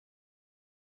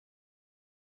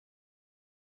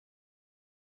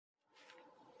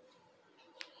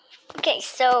Okay,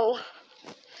 so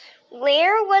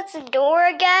where was the door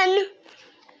again?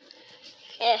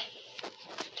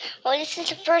 Well, this is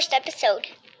the first episode.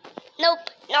 Nope,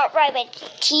 not right with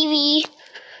TV.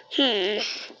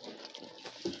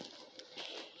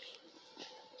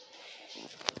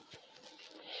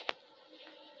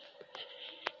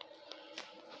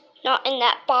 Not in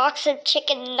that box of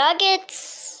chicken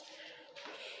nuggets.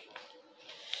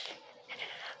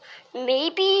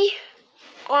 Maybe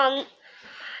on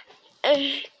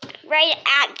right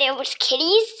at there was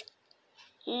kitties.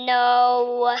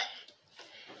 No.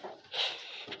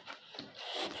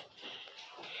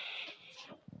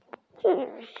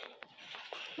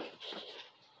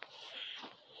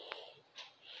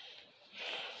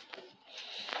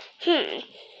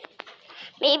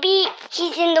 Maybe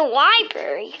he's in the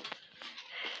library.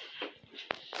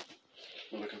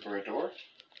 You looking for a door?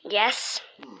 Yes,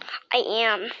 I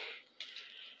am.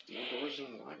 No doors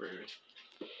in the library.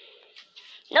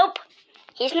 Nope,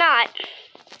 he's not.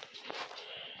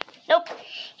 Nope,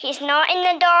 he's not in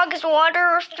the dog's water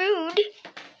or food.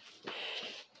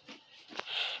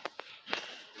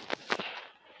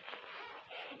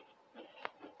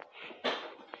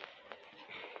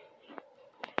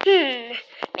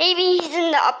 Maybe he's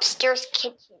in the upstairs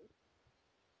kitchen.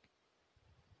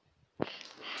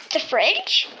 The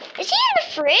fridge? Is he in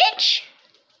the fridge?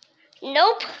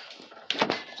 Nope.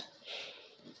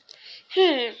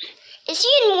 Is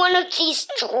he in one of these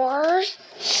drawers?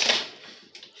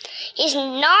 He's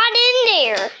not in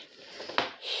there.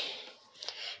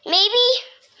 Maybe,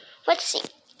 let's see,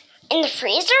 in the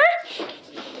freezer?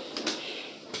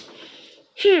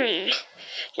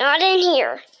 Not in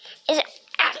here. Is it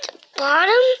at the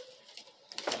bottom?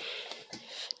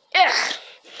 Ugh.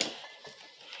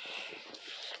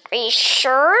 Are you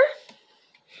sure?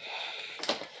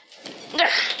 Ugh.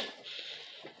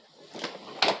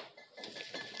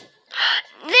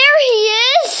 There he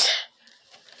is!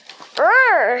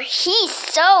 Brr, he's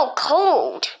so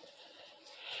cold.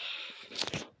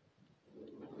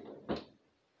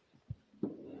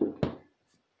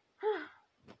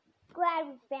 Glad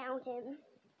we found him.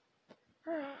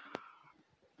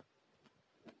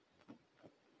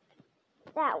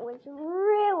 That was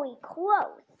really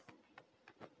close.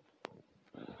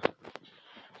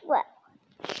 Well,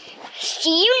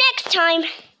 see you next time.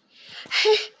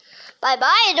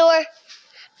 Bye-bye, Ador.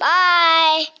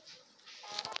 Bye.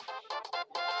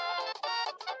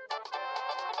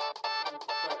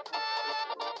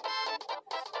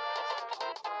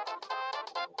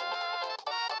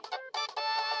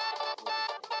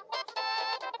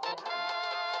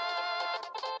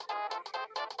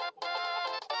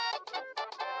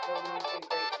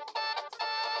 Great.